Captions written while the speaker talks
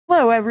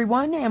Hello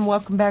everyone, and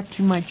welcome back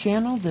to my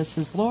channel. This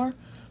is Laura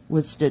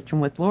with Stitching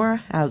with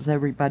Laura. How's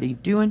everybody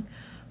doing?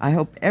 I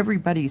hope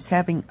everybody's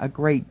having a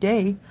great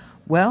day.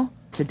 Well,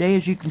 today,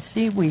 as you can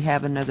see, we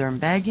have another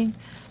unbagging.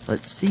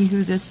 Let's see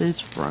who this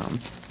is from.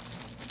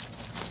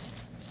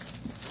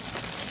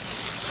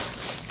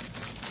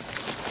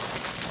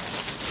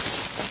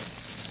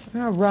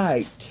 All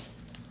right.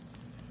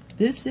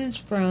 This is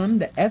from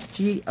the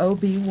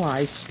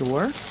FGOBY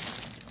store.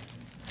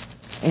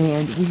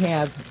 And we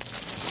have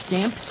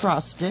stamped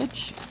cross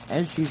stitch.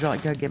 As usual, I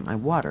gotta get my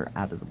water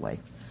out of the way.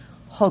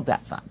 Hold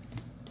that thought.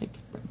 Take a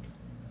break.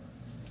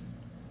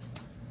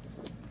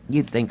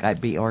 You'd think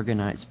I'd be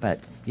organized, but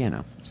you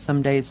know,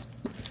 some days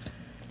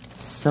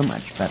so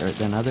much better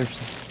than others.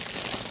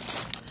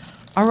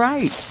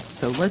 Alright,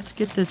 so let's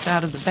get this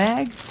out of the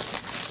bag.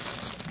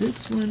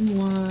 This one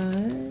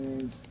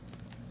was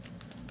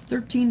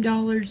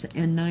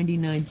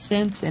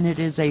 $13.99, and it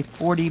is a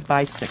 40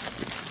 by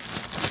 60.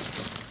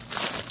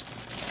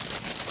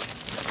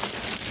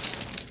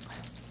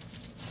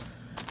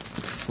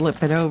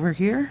 Flip it over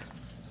here.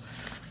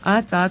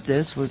 I thought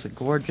this was a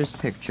gorgeous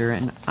picture,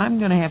 and I'm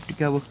going to have to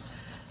go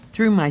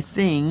through my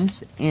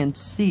things and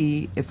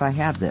see if I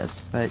have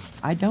this, but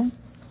I don't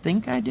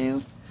think I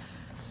do.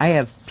 I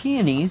have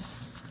peonies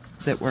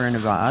that were in a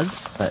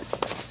vase, but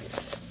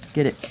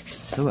get it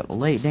so it'll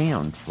lay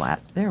down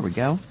flat. There we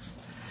go.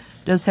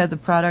 Does have the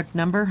product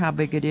number, how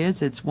big it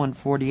is. It's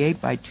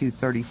 148 by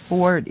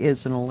 234. It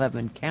is an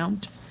 11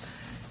 count,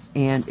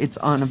 and it's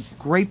on a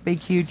great big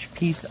huge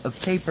piece of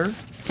paper,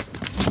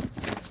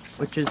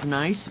 which is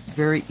nice.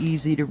 Very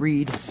easy to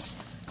read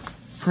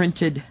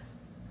printed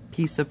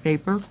piece of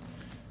paper.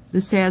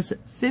 This has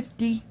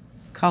 50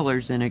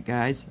 colors in it,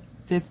 guys.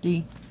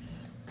 50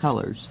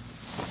 colors.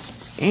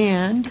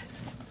 And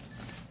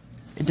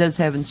it does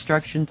have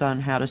instructions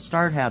on how to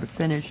start, how to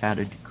finish, how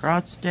to do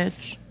cross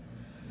stitch.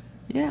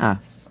 Yeah,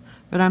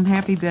 but I'm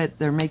happy that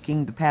they're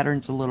making the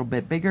patterns a little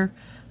bit bigger.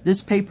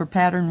 This paper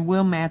pattern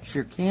will match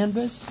your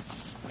canvas,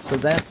 so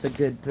that's a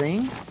good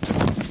thing.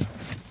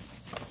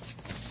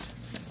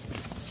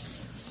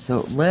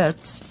 So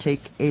let's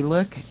take a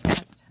look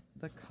at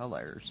the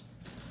colors.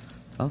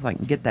 Well, if I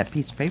can get that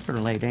piece of paper to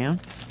lay down.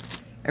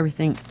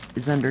 Everything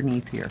is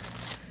underneath here.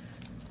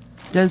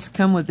 Does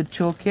come with a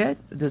toolkit.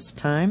 This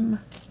time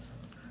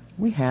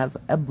we have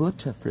a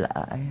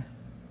butterfly.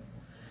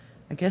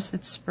 I guess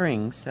it's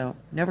spring, so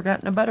never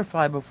gotten a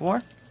butterfly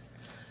before.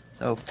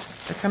 So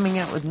they're coming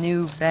out with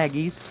new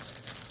baggies.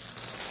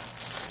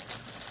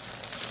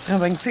 Now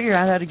if I can figure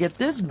out how to get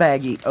this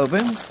baggie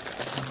open.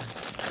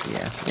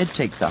 Yeah, it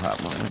takes a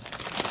hot moment.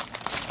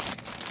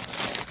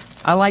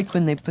 I like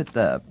when they put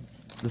the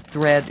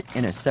thread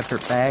in a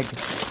separate bag.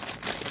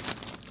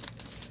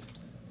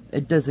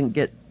 It doesn't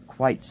get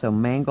quite so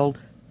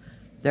mangled.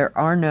 There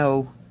are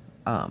no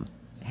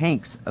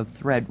hanks of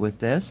thread with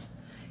this.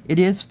 It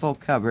is full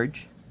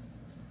coverage,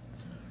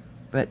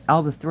 but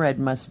all the thread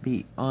must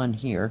be on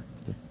here.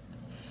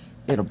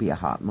 It'll be a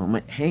hot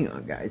moment. Hang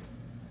on, guys.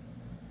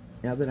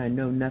 Now that I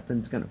know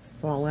nothing's going to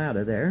fall out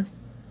of there.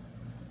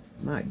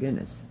 My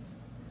goodness.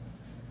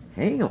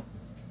 Hang on.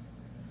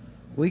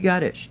 We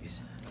got issues.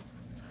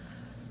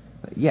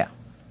 But yeah.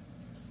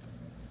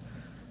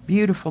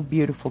 Beautiful,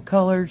 beautiful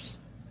colors.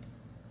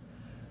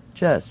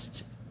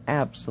 Just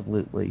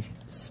absolutely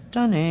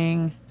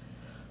stunning.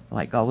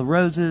 Like all the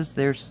roses.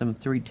 There's some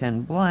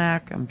 310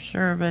 black. I'm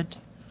sure of it.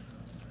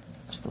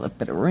 Let's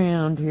flip it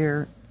around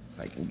here.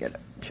 If I can get it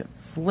to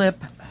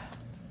flip.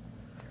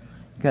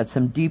 Got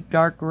some deep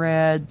dark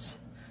reds.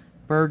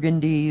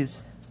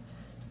 Burgundies.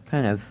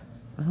 Kind of,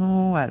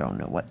 oh, I don't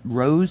know what,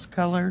 rose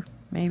color,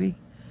 maybe.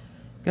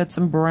 Got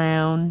some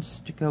browns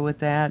to go with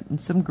that, and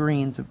some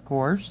greens, of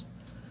course.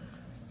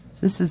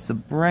 This is the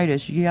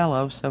brightest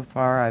yellow so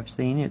far I've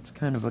seen. It's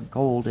kind of a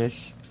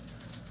goldish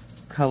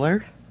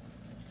color.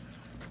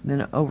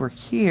 Then over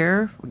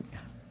here,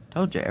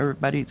 told you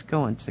everybody's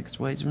going 6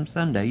 ways from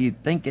Sunday.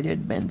 You'd think it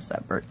had been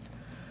separate.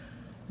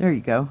 There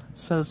you go.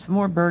 So some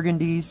more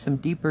burgundies, some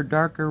deeper,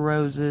 darker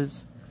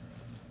roses.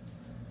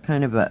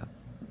 Kind of a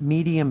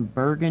medium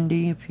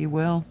burgundy, if you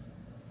will.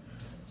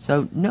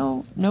 So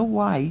no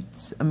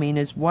whites. I mean,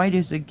 as white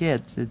as it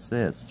gets, it's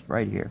this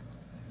right here.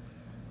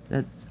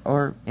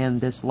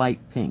 And this light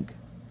pink.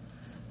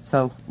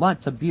 So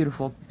lots of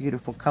beautiful,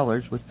 beautiful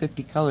colors. With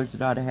 50 colors,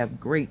 it ought to have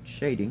great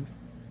shading.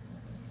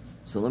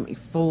 So let me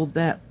fold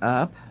that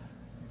up.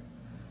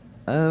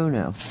 Oh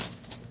no,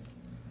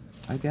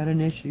 I got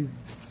an issue.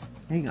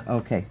 Hang on.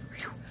 Okay,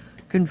 whew.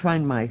 Couldn't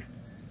find my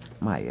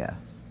what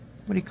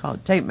do you call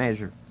it? Tape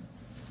measure.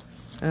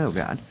 Oh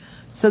God.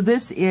 So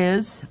this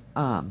is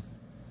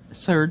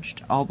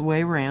serged all the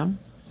way around.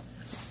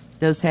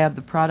 Does have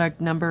the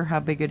product number, how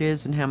big it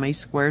is, and how many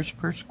squares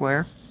per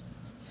square.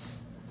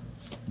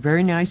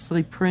 Very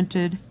nicely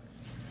printed.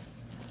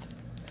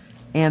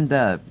 And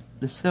the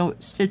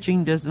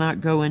stitching does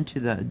not go into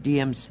the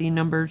DMC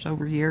numbers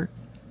over here.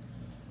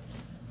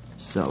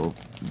 So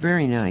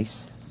very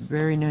nice.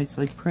 Very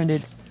nicely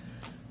printed.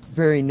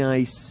 Very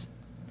nice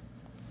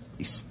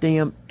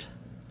stamped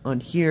on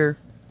here.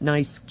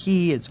 nice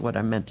key is what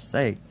I meant to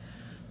say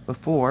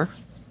before.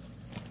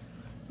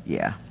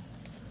 Yeah.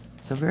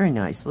 So very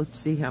nice. Let's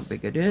see how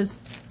big it is.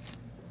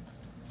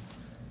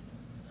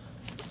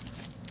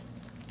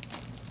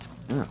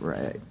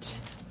 Alright.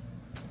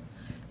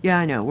 Yeah,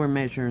 I know. We're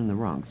measuring the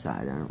wrong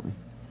side, aren't we?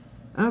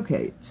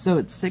 Okay, so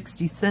it's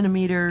 60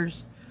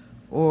 centimeters,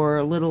 or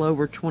a little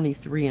over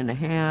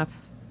 23.5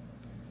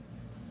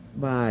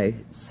 by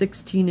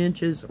 16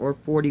 inches, or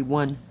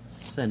 41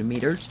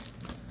 centimeters.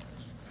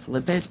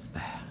 Flip it.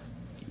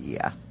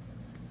 Yeah.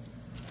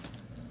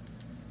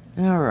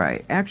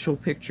 Alright, actual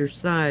picture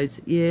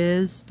size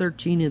is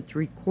 13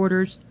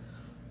 3/4,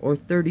 or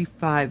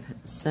 35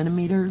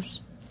 centimeters.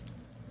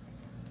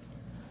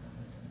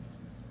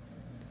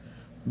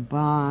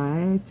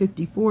 By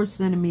 54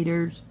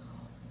 centimeters,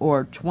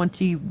 or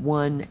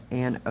 21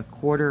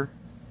 1/4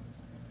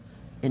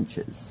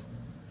 inches.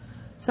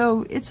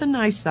 So it's a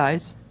nice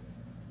size.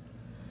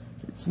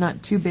 It's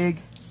not too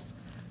big,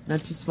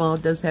 not too small.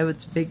 It does have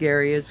its big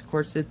areas. Of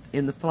course,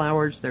 in the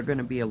flowers, they're going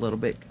to be a little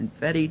bit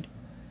confettied.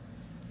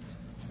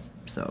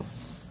 So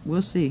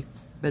we'll see.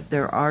 But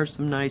there are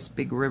some nice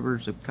big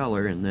rivers of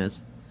color in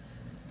this.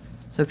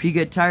 So if you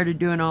get tired of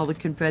doing all the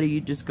confetti, you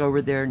just go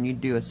over there and you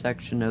do a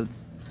section of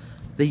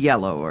the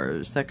yellow, or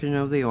a section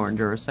of the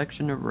orange, or a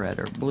section of red,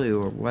 or blue,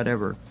 or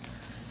whatever.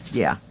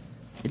 Yeah,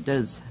 it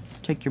does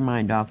take your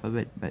mind off of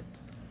it, but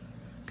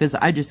because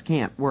I just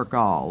can't work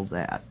all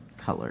that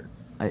color.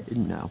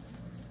 No.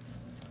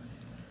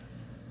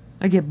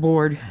 I get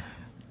bored.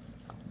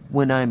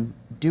 When I'm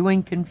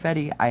doing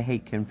confetti, I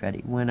hate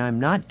confetti. When I'm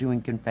not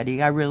doing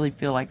confetti, I really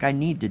feel like I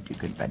need to do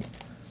confetti.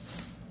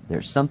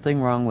 There's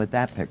something wrong with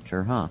that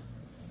picture, huh?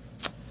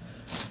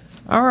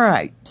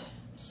 Alright,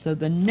 so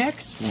the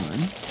next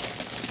one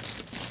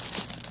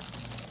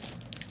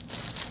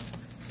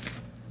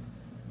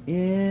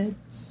it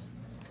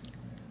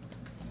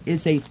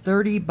is a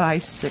 30 by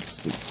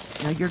 60.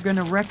 Now you're going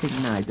to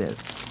recognize this.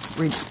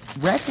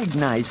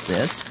 Recognize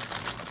this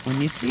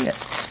when you see it.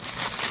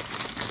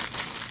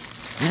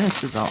 And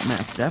this is all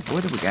messed up.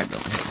 What do we got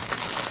going here?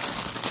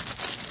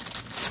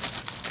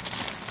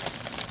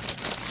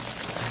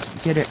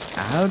 Get it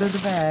out of the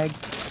bag.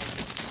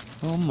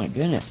 Oh my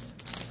goodness.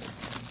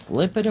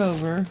 Flip it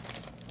over.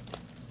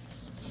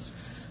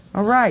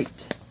 All right.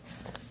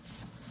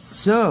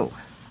 So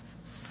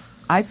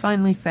I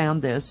finally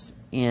found this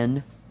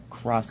in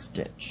cross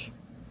stitch.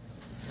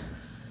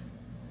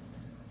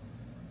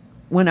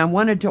 When I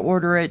wanted to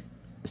order it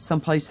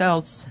someplace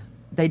else,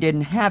 they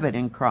didn't have it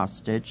in cross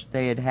stitch.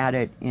 They had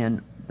it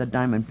in the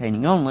diamond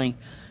painting only.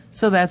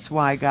 So that's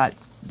why I got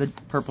the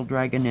purple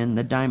dragon in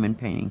the diamond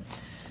painting.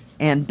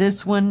 And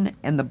this one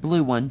and the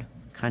blue one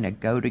kind of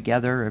go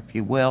together, if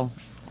you will.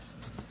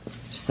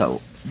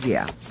 So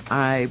yeah,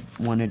 I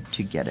wanted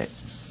to get it.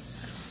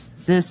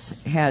 This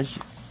has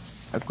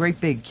a great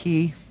big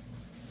key.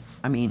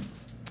 I mean,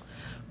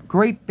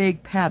 great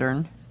big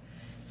pattern.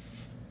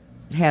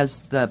 It has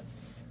the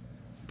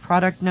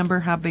product number,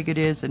 how big it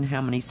is, and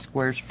how many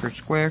squares per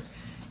square.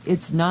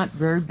 It's not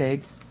very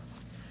big.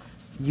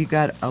 You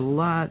got a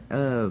lot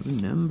of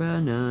number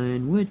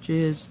 9, which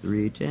is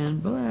 310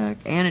 black,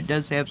 and it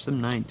does have some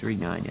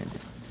 939 in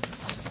it.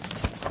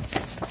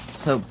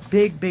 So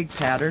big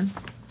pattern.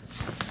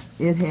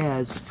 It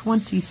has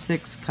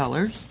 26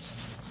 colors.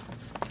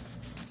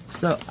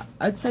 So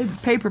I'd say the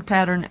paper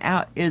pattern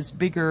out is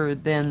bigger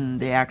than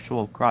the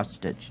actual cross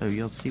stitch. So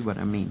you'll see what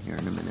I mean here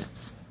in a minute.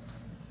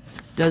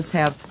 Does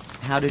have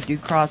how to do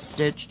cross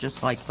stitch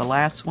just like the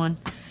last one.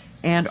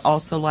 And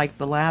also like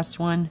the last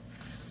one,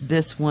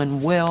 this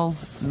one will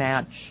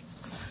match.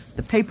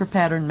 The paper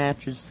pattern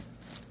matches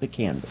the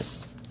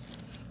canvas,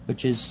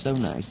 which is so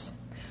nice.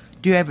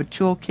 Do you have a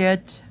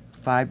toolkit,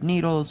 5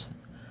 needles,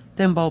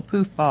 thimble,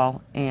 poof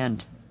ball,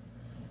 and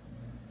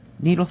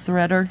needle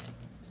threader?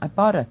 I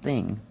bought a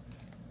thing.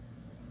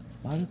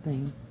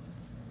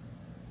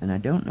 And I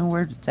don't know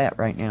where it's at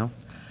right now.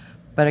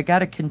 But I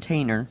got a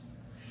container.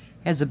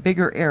 It has a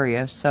bigger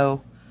area,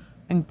 so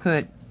I'm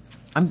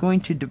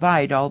going to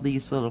divide all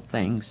these little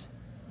things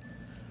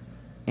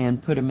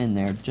and put them in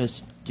there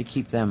just to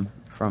keep them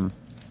from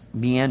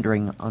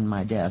meandering on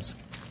my desk.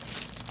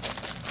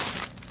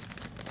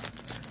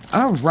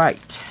 Alright,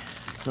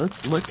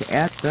 let's look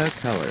at the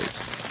colors.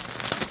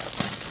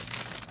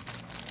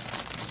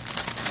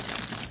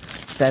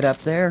 Set up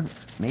there,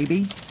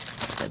 maybe,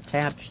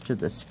 attached to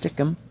the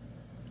stickum.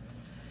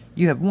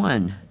 You have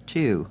 1,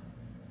 2,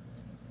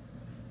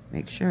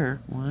 make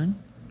sure,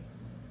 1,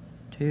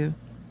 2,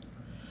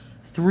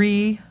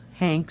 3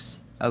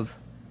 hanks of,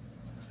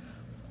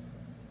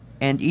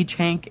 and each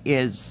hank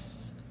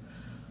is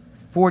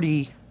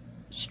 40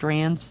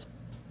 strands.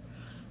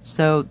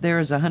 So there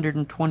is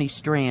 120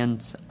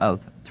 strands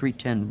of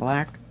 310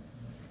 black.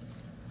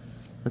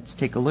 Let's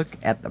take a look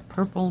at the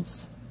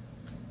purples.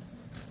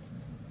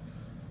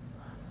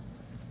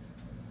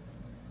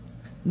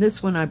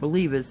 This one I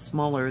believe is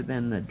smaller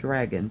than the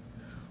dragon,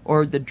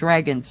 or the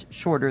dragon's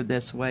shorter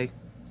this way.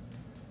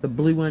 The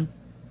blue one,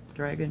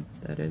 dragon,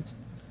 that is.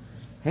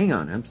 Hang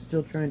on, I'm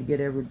still trying to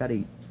get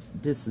everybody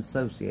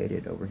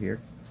disassociated over here.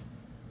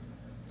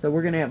 So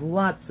we're going to have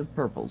lots of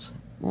purples.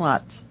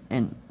 Lots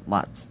and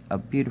lots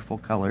of beautiful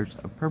colors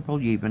of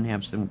purple. You even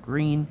have some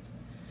green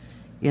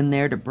in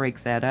there to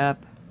break that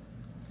up.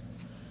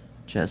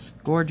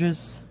 Just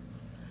gorgeous.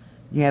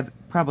 You have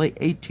probably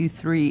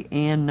 823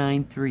 and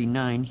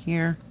 939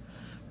 here.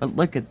 But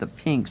look at the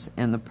pinks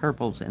and the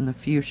purples and the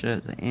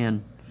fuchsias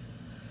and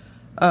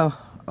oh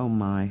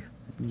my.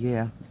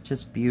 Yeah,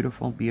 just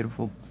beautiful,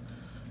 beautiful.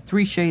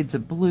 3 shades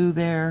of blue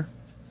there.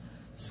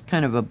 It's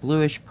kind of a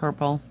bluish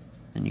purple.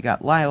 And you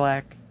got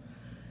lilac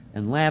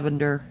and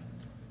lavender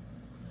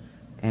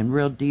and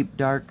real deep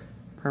dark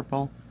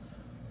purple.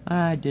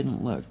 I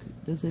didn't look.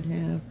 Does it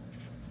have?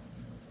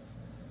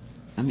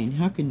 I mean,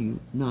 how can you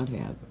not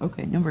have?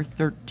 Okay, number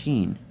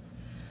 13.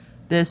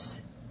 This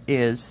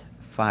is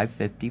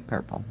 550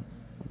 purple.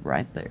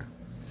 Right there.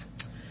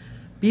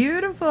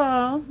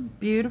 Beautiful.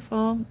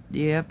 Beautiful.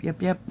 Yep.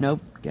 Nope.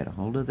 Get a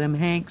hold of them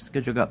Hanks,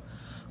 because you'll go,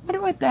 I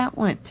wonder what that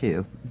went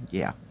to.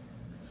 Yeah.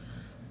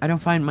 I don't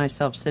find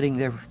myself sitting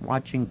there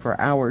watching for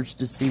hours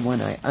to see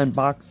when I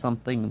unbox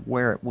something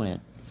where it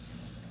went.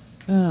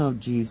 Oh,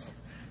 geez.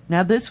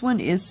 Now, this one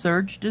is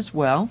serged as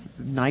well.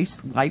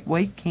 Nice,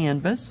 lightweight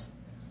canvas.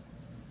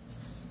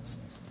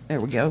 There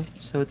we go.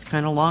 So it's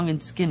kind of long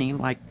and skinny,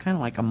 kind of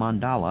like a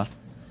mandala.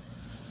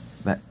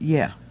 But,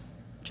 yeah,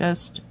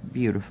 just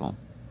beautiful.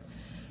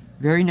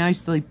 Very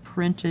nicely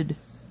printed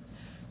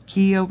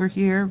key over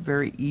here.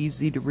 Very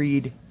easy to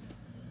read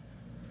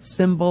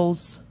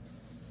symbols.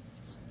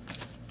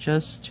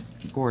 Just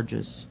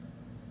gorgeous.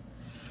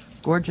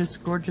 Gorgeous,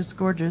 gorgeous,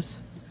 gorgeous.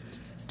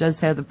 Does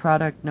have the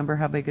product number,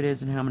 how big it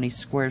is, and how many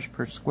squares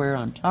per square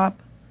on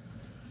top.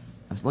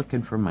 I was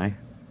looking for my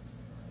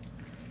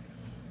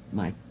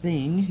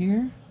thing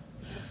here.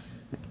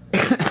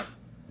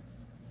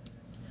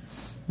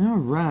 All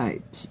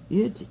right.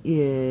 It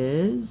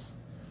is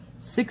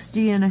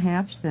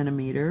 60.5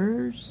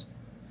 centimeters,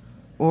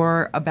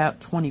 or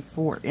about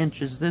 24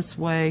 inches this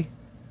way,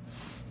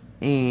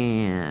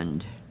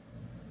 and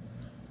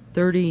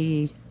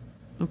 30,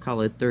 I'll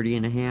call it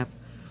 30.5,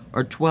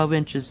 or 12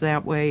 inches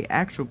that way.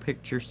 Actual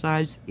picture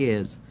size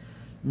is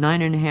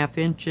 9.5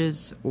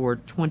 inches, or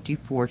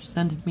 24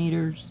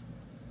 centimeters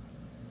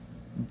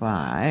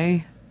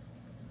by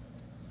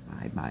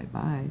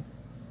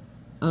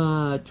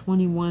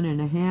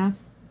 21.5,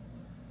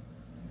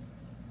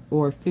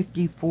 or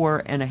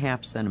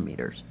 54.5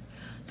 centimeters.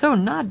 So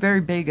not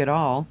very big at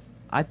all.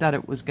 I thought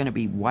it was going to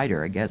be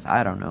wider, I guess.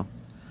 I don't know.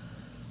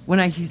 When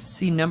I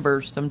see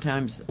numbers,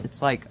 sometimes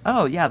it's like,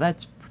 oh, yeah,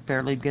 that's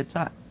fairly good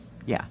size.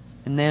 Yeah.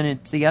 And then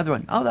it's the other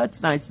one. Oh,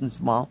 that's nice and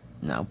small.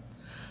 No.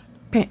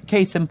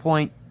 Case in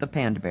point, the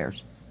panda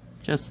bears.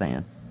 Just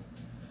saying.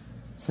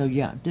 So,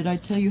 yeah. Did I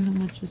tell you how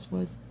much this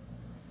was?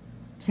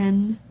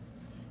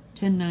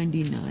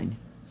 $10.99.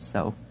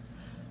 So,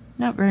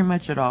 not very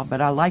much at all.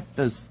 But I like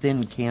those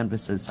thin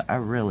canvases. I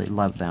really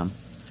love them.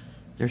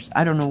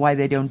 I don't know why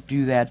they don't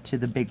do that to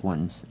the big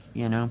ones,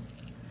 you know.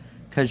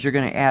 Because you're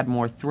going to add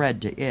more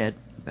thread to it,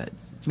 but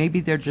maybe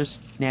they're just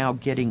now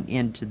getting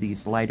into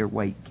these lighter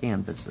weight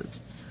canvases.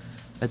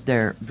 But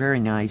they're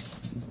very nice.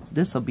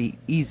 This will be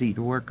easy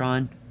to work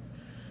on.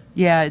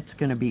 Yeah, it's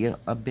going to be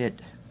a bit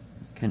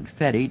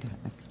confettied.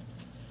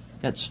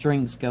 Got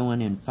strings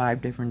going in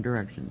 5 different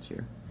directions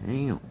here.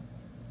 Hang on.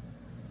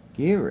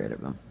 Get rid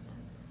of them.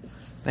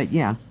 But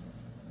yeah.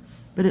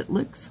 But it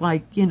looks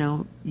like, you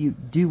know, you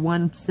do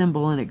one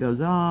symbol and it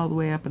goes all the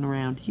way up and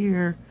around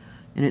here.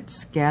 And it's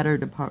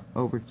scattered apart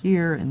over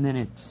here, and then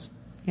it's,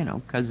 you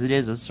know, because it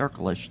is a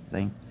circle-ish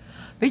thing.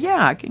 But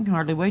yeah, I can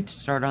hardly wait to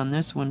start on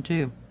this one,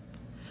 too.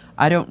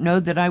 I don't know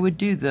that I would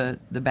do the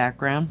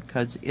background,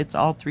 because it's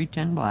all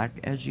 310 black,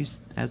 as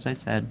I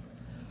said.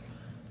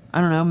 I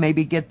don't know,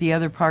 maybe get the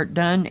other part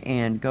done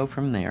and go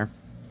from there.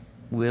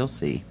 We'll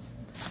see.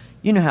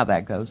 You know how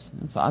that goes.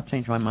 So I'll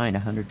change my mind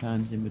 100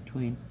 times in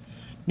between.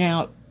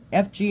 Now,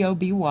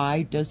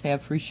 FGOBY does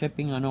have free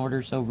shipping on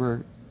orders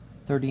over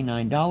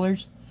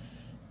 $39.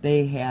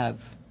 They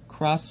have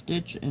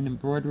cross-stitch and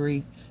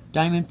embroidery,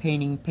 diamond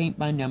painting, paint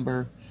by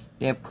number.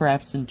 They have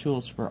crafts and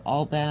tools for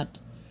all that.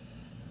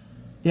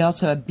 They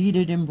also have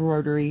beaded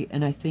embroidery,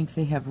 and I think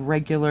they have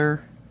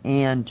regular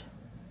and,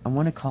 I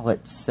want to call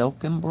it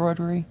silk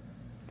embroidery.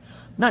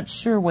 Not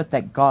sure what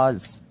that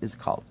gauze is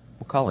called.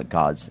 We'll call it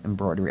gauze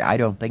embroidery. I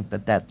don't think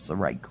that that's the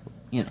right,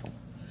 you know,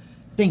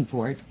 thing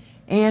for it.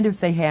 And if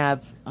they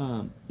have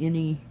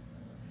any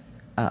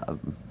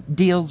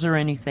deals or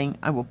anything,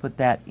 I will put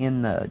that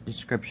in the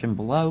description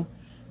below.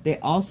 They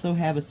also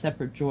have a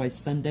separate Joy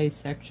Sunday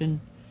section.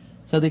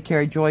 So they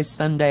carry Joy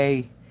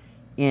Sunday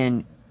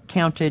in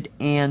counted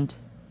and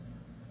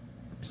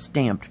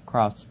stamped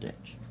cross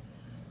stitch.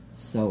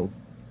 So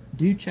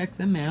do check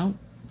them out.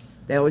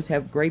 They always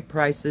have great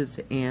prices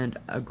and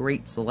a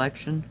great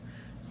selection.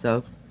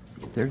 So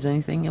if there's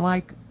anything you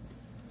like,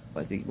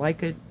 whether you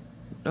like it,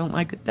 don't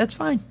like it, that's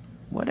fine.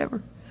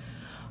 Whatever.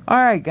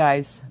 Alright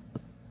guys.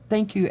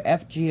 Thank you,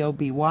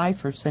 FGOBY,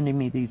 for sending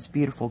me these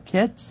beautiful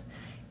kits.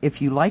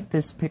 If you like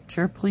this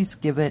picture, please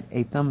give it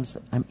a thumbs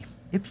up.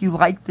 If you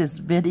like this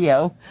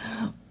video,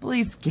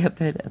 please give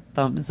it a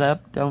thumbs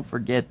up. Don't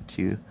forget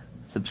to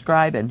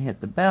subscribe and hit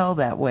the bell.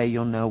 That way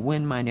you'll know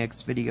when my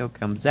next video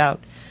comes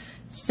out.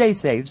 Stay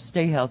safe,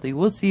 stay healthy.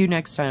 We'll see you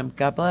next time.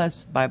 God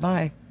bless.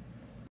 Bye-bye.